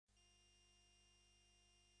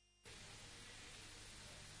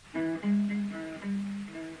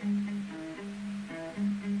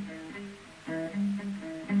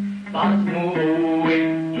بعزم وقوة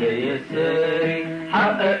يا يساري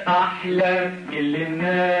حقق أحلام كل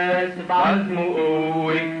الناس. بعزم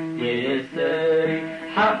وقوة يا يساري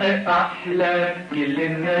حقق أحلام كل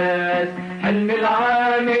الناس. حلم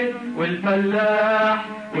العامل والفلاح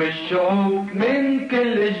والشعوب من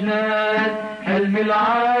كل جناس. حلم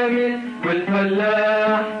العامل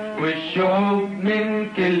والفلاح والشعوب من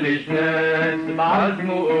كل جناس. بعزم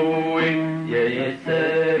وقوة يا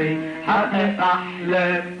يساري حقق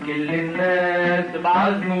أحلام كل الناس.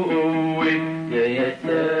 بعزم وقوة يا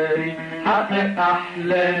يساري حقق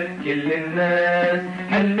أحلام كل الناس.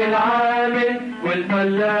 حلم العامل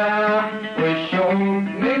والفلاح والشعوب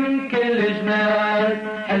من كل جناس.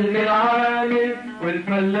 حلم العامل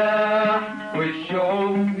والفلاح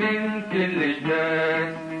والشعوب من كل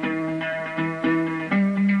جناس.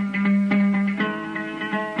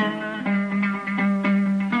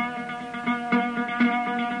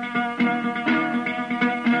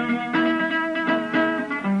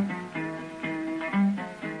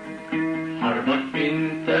 حربك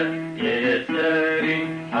انت يا يساري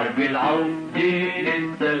حرب العودة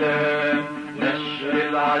للسلام. نشر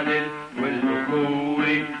العدل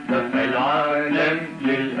والأخوة دفع العالم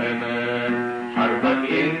للأمان. حربك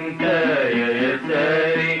انت يا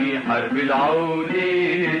يساري حرب العودة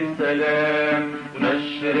للسلام.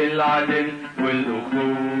 نشر العدل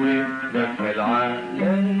والأخوة دفع العالم